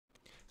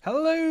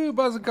Hello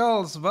boys and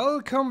girls,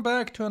 welcome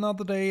back to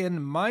another day in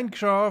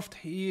Minecraft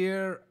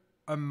here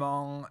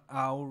among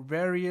our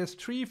various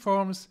tree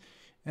farms,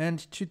 and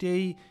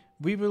today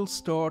we will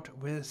start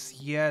with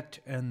yet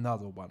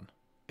another one.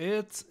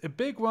 It's a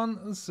big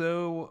one,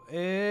 so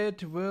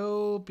it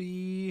will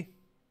be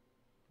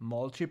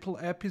multiple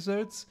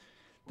episodes.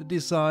 The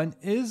design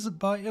is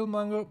by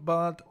Ilmango,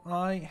 but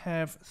I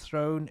have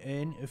thrown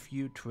in a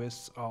few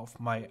twists of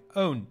my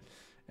own.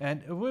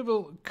 And we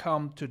will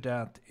come to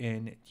that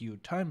in due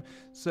time.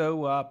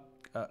 So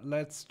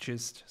let's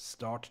just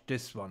start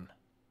this one.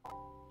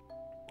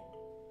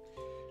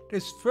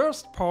 This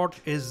first part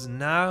is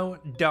now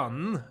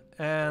done,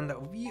 and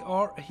we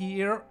are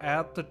here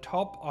at the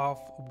top of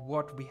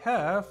what we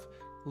have,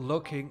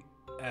 looking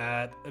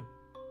at a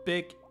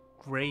big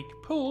great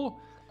pool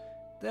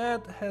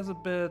that has a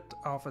bit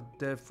of a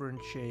different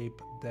shape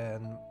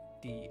than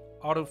the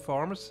other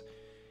farms,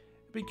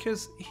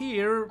 because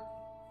here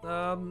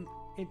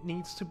it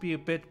needs to be a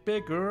bit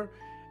bigger,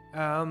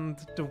 and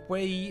the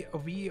way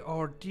we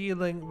are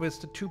dealing with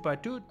the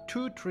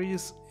 2x2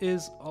 trees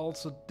is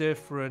also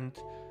different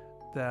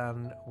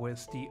than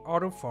with the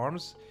other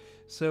farms.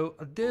 So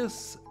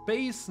this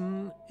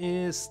basin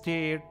is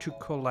there to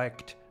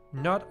collect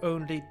not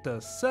only the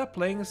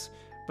saplings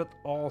but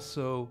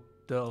also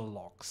the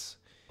logs.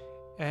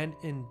 And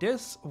in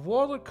this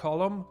water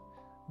column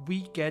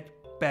we get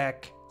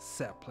back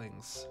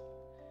saplings.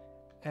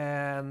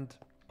 And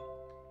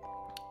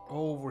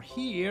over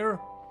here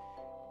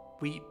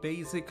we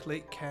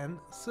basically can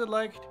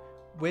select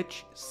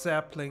which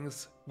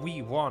saplings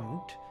we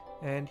want,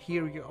 and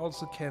here you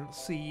also can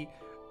see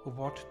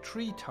what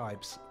tree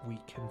types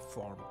we can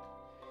farm.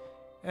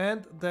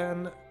 And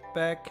then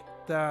back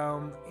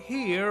down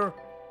here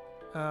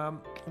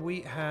we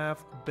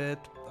have a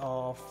bit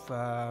of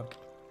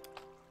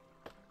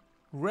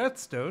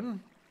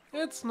redstone.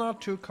 It's not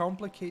too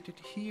complicated.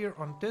 Here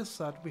on this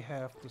side we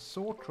have the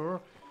sorter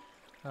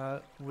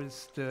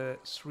with the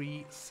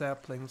 3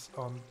 saplings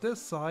on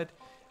this side,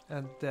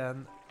 and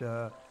then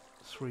the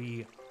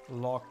 3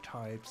 log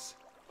types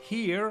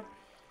here.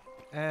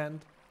 And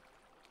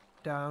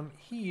down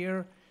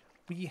here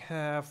we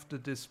have the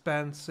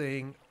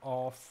dispensing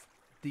of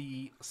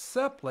the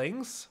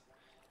saplings.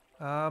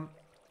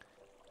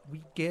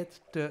 We get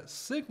the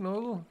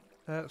signal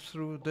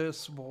through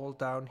this wall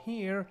down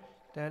here,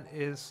 that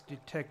is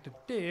detected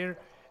there,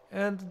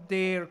 and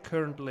there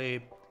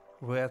currently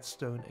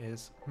redstone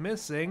is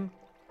missing,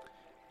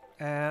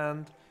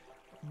 and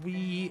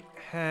we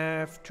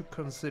have to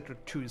consider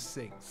 2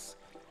 things.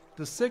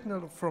 The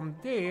signal from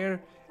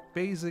there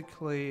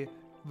basically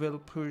will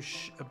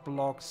push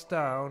blocks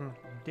down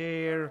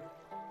there,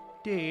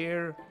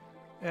 there,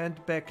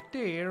 and back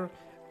there,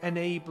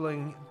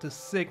 enabling the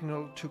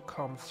signal to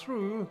come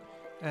through,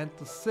 and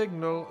the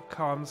signal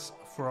comes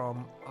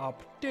from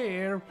up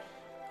there,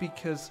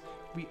 because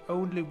we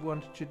only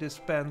want to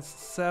dispense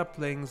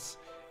saplings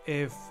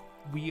if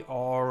we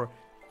are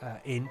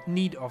in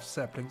need of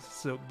saplings.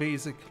 So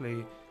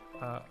basically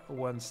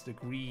once the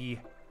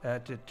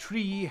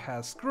tree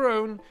has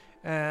grown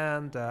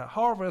and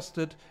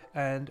harvested,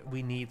 and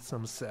we need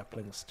some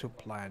saplings to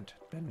plant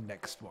the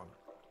next one.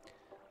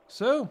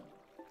 So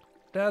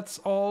that's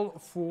all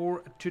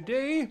for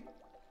today.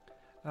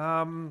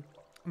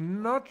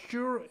 Not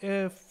sure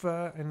if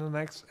in the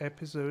next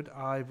episode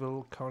I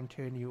will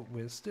continue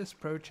with this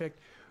project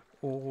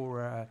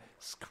or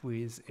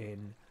squeeze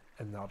in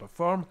another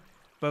farm,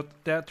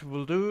 but that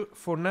will do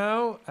for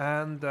now,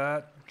 and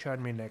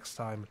join me next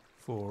time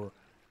for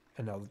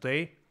another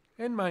day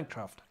in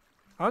Minecraft.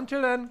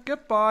 Until then,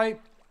 goodbye!